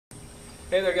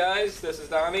Hey there guys, this is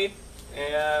Donnie,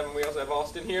 and we also have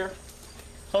Austin here.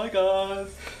 Hi guys!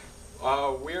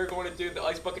 We're going to do the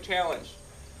Ice Bucket Challenge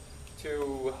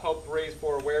to help raise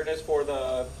for awareness for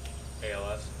the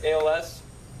ALS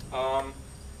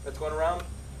that's going around.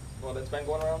 Well, that's been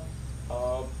going around.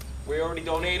 We already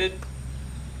donated.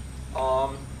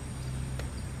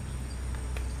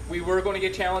 We were going to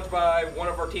get challenged by one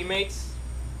of our teammates,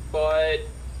 but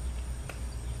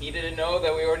he didn't know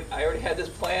that I already had this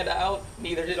planned out.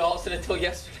 Neither did Austin until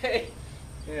yesterday.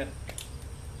 Yeah.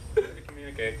 Good to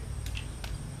communicate.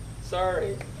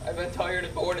 Sorry, I've been tired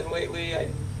and bored lately.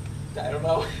 I don't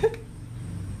know.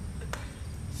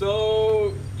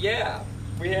 So yeah,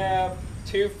 we have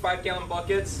 2 5-gallon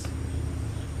buckets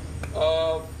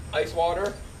of ice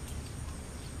water.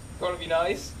 Gonna be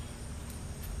nice.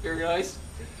 Very nice.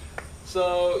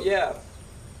 So yeah.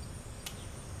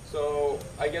 So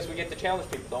I guess we get to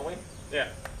challenge people, don't we? Yeah.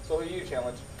 So who do you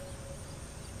challenge?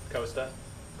 Costa.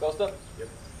 Costa? Yep.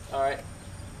 Alright.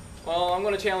 Well, I'm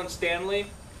going to challenge Stanley,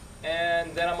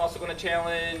 and then I'm also going to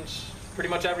challenge pretty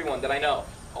much everyone that I know,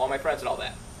 all my friends and all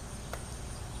that.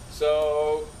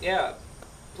 So, yeah,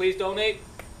 please donate,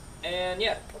 and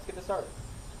yeah, let's get this started.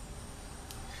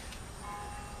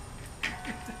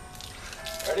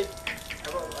 Ready?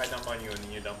 How about I dump on you and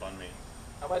then you dump on me?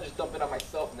 How about I just dump it on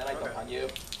myself and then I dump on you?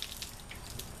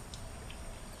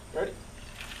 Ready?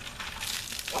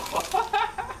 That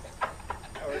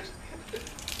works.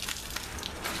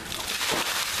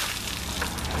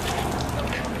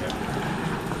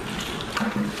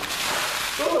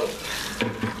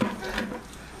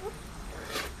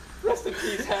 Rest in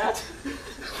peace, hat.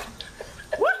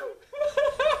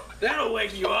 That'll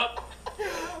wake you up.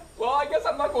 Well, I guess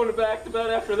I'm not going back to bed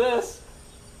after this.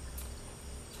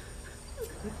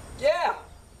 Yeah.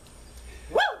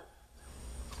 Woo!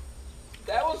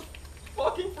 That was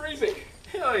fucking freezing.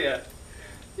 Hell yeah.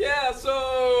 Yeah,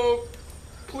 so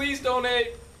please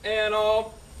donate and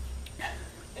all.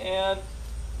 And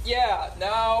yeah,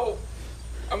 now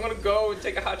I'm gonna go and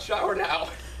take a hot shower now.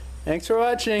 Thanks for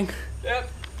watching. Yep.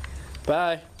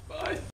 Bye. Bye.